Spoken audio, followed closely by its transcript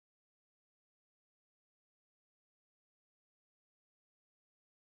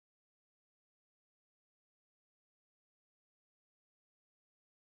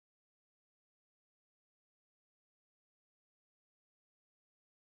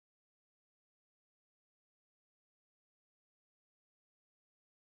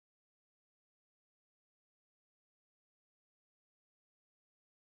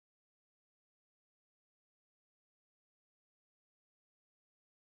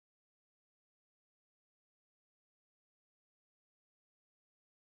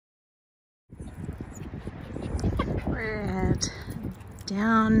We're at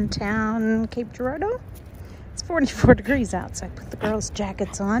downtown Cape Girardeau. It's 44 degrees out, so I put the girls'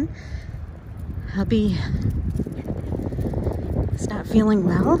 jackets on. Hubby's not feeling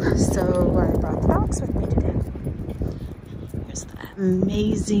well, so I brought the dogs with me today. Here's the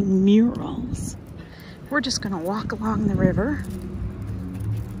amazing murals. We're just gonna walk along the river.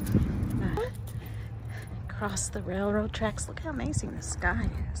 Across the railroad tracks. Look how amazing the sky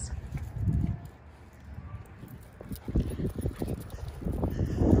is.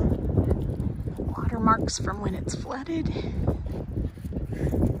 Watermarks from when it's flooded.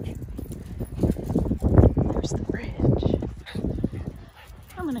 There's the bridge.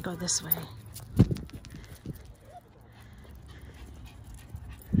 I'm gonna go this way.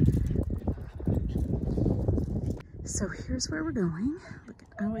 So here's where we're going. Look,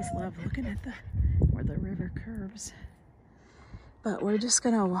 I always love looking at where the river curves. But we're just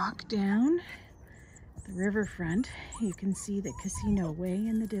gonna walk down the riverfront. You can see the casino way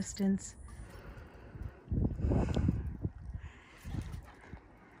in the distance.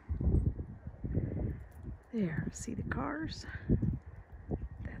 There, see the cars?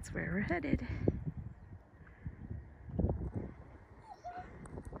 That's where we're headed.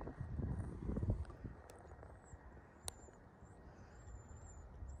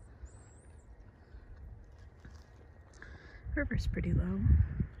 River's pretty low.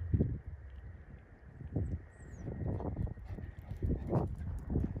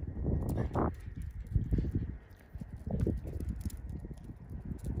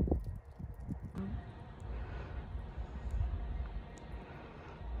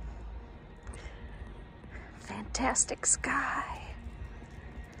 Fantastic sky.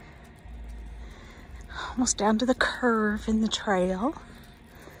 Almost down to the curve in the trail.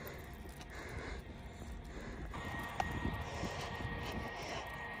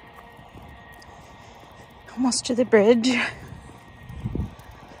 Almost to the bridge.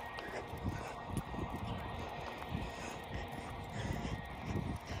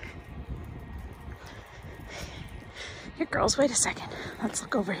 Here, girls, wait a second. Let's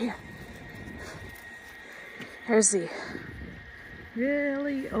look over here. Here's the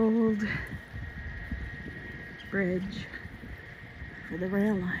really old bridge for the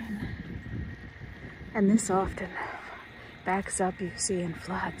rail line. And this often backs up, you see, in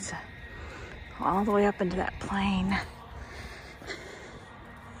floods. All the way up into that plain.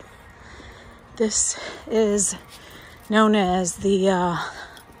 This is known as the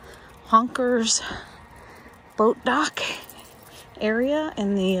Honkers boat dock area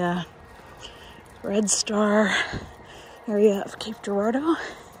in the Red Star area of Cape Girardeau.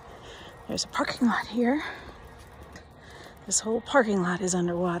 There's a parking lot here. This whole parking lot is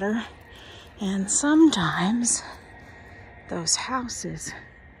underwater, and sometimes those houses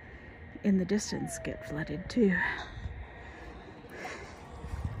in the distance get flooded too.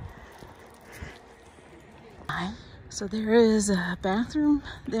 So there is a bathroom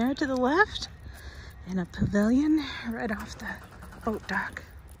there to the left and a pavilion right off the boat dock.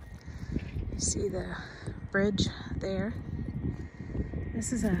 You see the bridge there.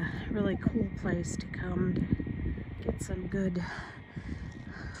 This is a really cool place to come to get some good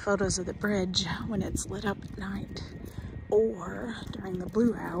photos of the bridge when it's lit up at night, or during the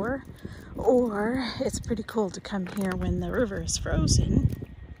blue hour, or it's pretty cool to come here when the river is frozen.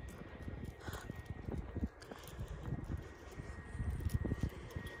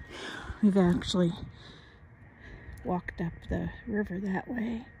 We've actually walked up the river that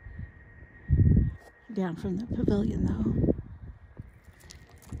way, down from the pavilion though.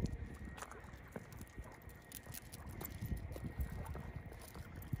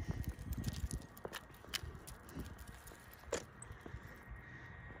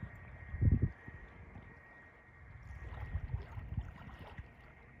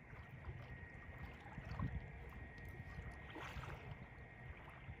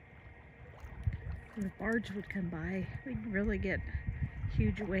 If a barge would come by, we'd really get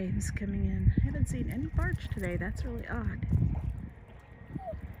huge waves coming in. I haven't seen any barge today. That's really odd.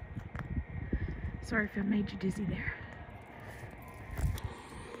 Sorry if I made you dizzy there.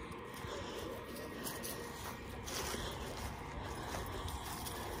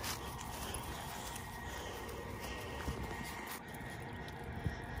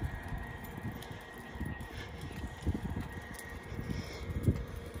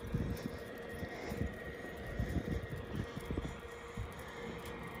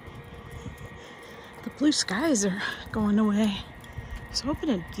 Blue skies are going away. I was hoping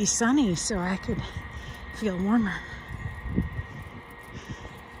it'd be sunny so I could feel warmer.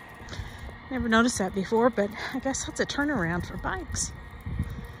 Never noticed that before, but I guess that's a turnaround for bikes.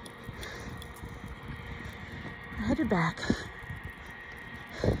 We're headed headed back.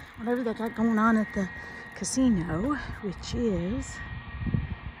 Whatever they got going on at the casino, which is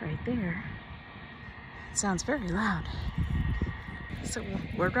right there, it sounds very loud. So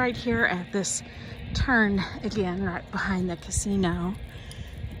we're right here at this turn again, right behind the casino.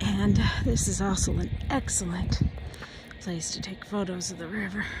 And this is also an excellent place to take photos of the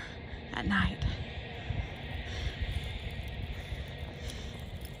river at night.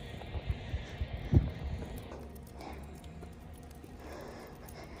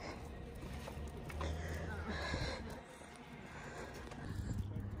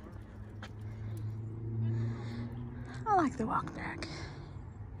 I like the walk back.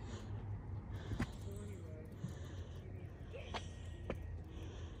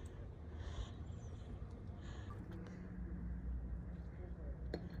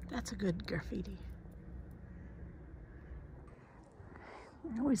 That's a good graffiti.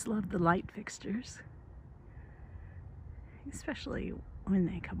 I always love the light fixtures, especially when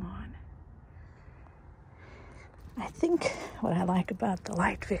they come on. I think what I like about the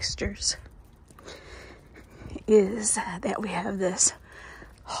light fixtures is that we have this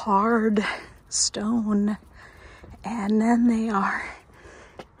hard stone, and then they are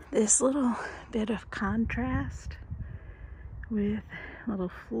this little bit of contrast with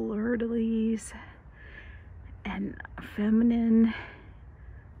little fleur-de-lis and feminine.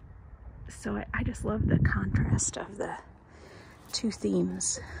 So I just love the contrast of the two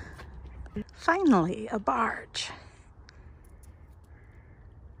themes. Finally, a barge.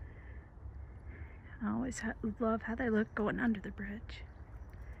 I always love how they look going under the bridge.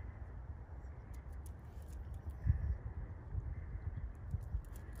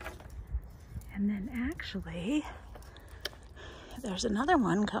 And then actually, there's another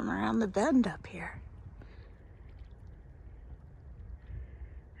one coming around the bend up here.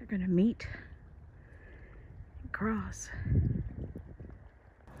 They're gonna meet and cross.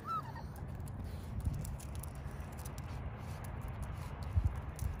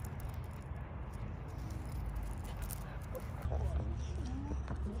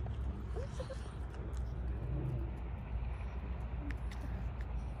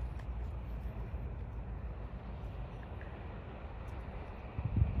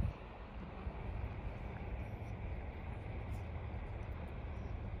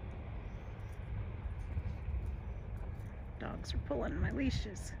 Dogs are pulling my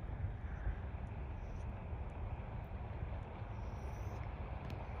leashes.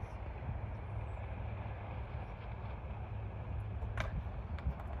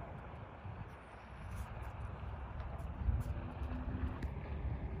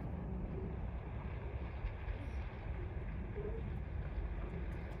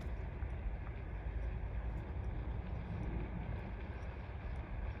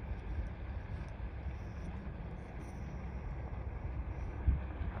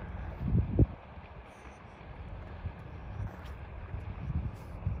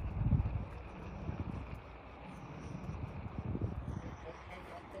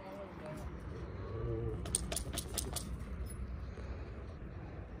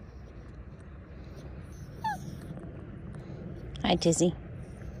 Hi, Tizzy.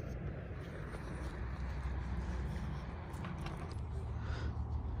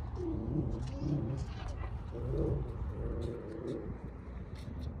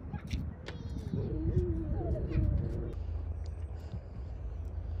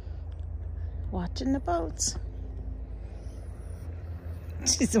 Watching the boats.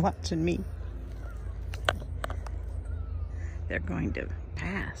 She's watching me. They're going to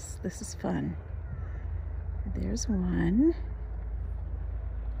pass. This is fun. There's one.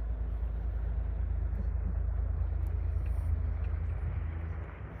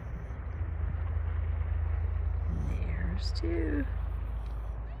 There's two.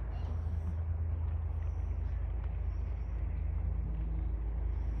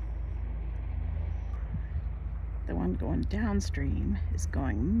 The one going downstream is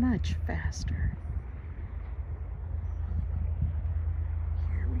going much faster.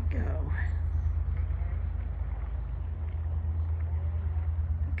 Here we go.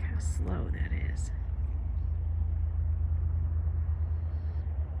 Look how slow that is.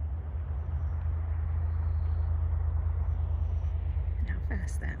 And how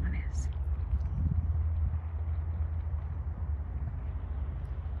fast that one is.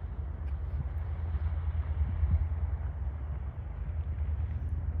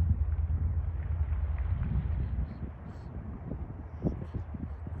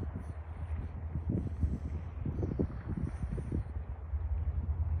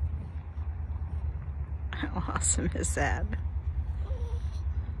 How awesome is that?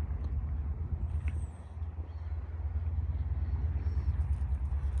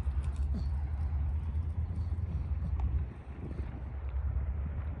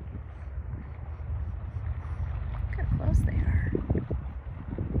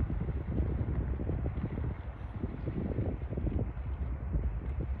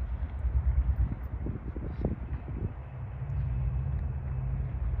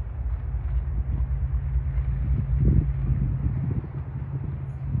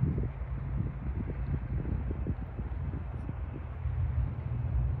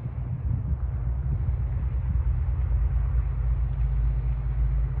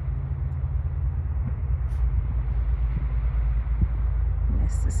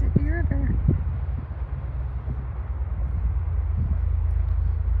 Mississippi River.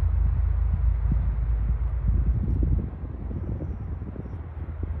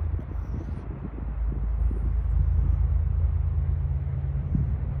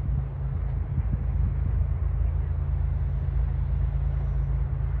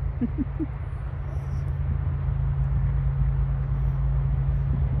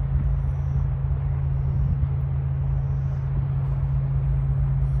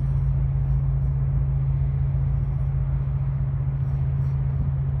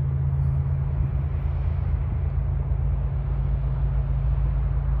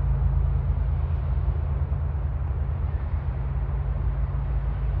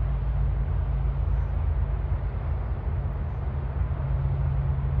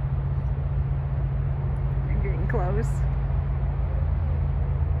 Close.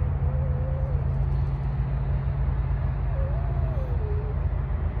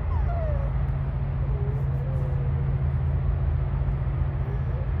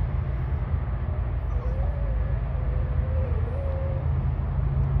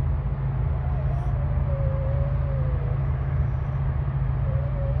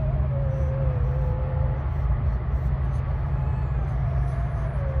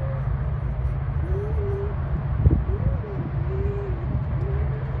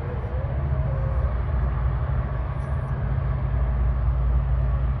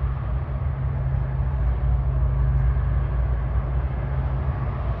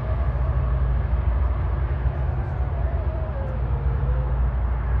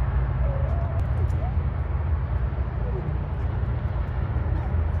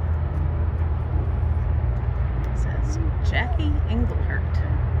 Jackie Englehart.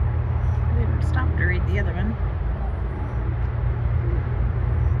 I didn't stop to read the other one.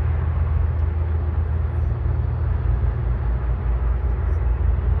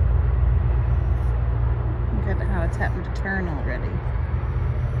 Look at how it's happened to turn already.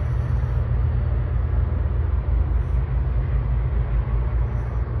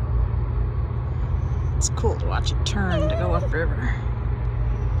 It's cool to watch it turn to go upriver.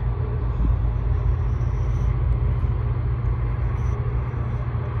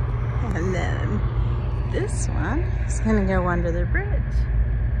 And then this one is going to go under the bridge.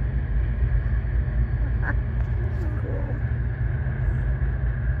 Cool.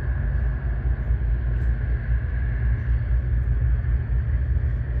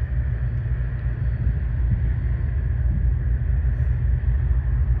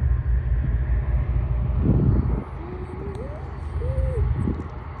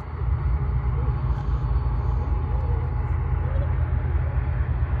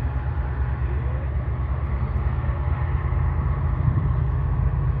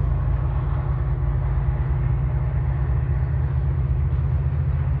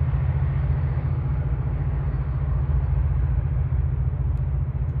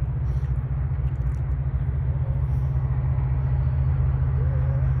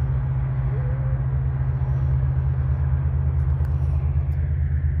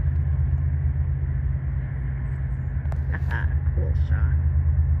 Cool shot.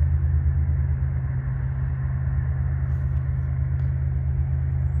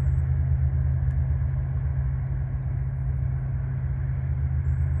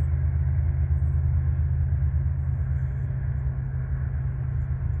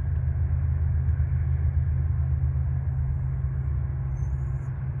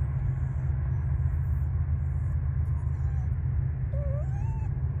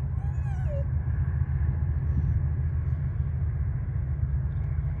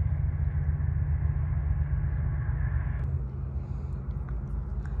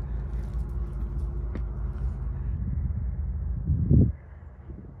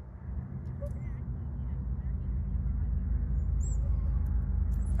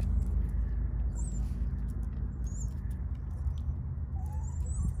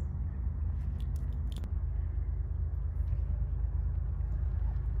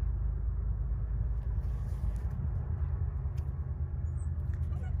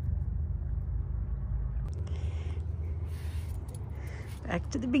 Back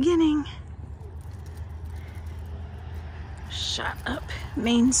to the beginning. Shot up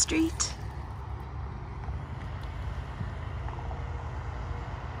Main Street.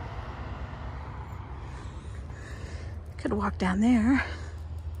 Could walk down there.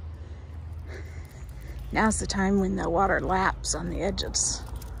 Now's the time when the water laps on the edges.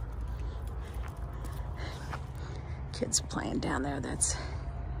 Kids playing down there, that's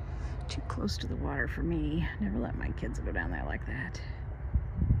too close to the water for me. Never let my kids go down there like that.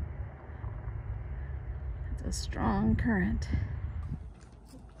 It's a strong current.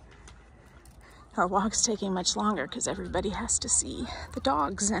 Our walk's taking much longer because everybody has to see the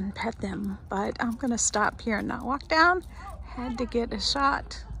dogs and pet them. But I'm gonna stop here and not walk down. Had to get a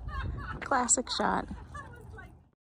shot, classic shot.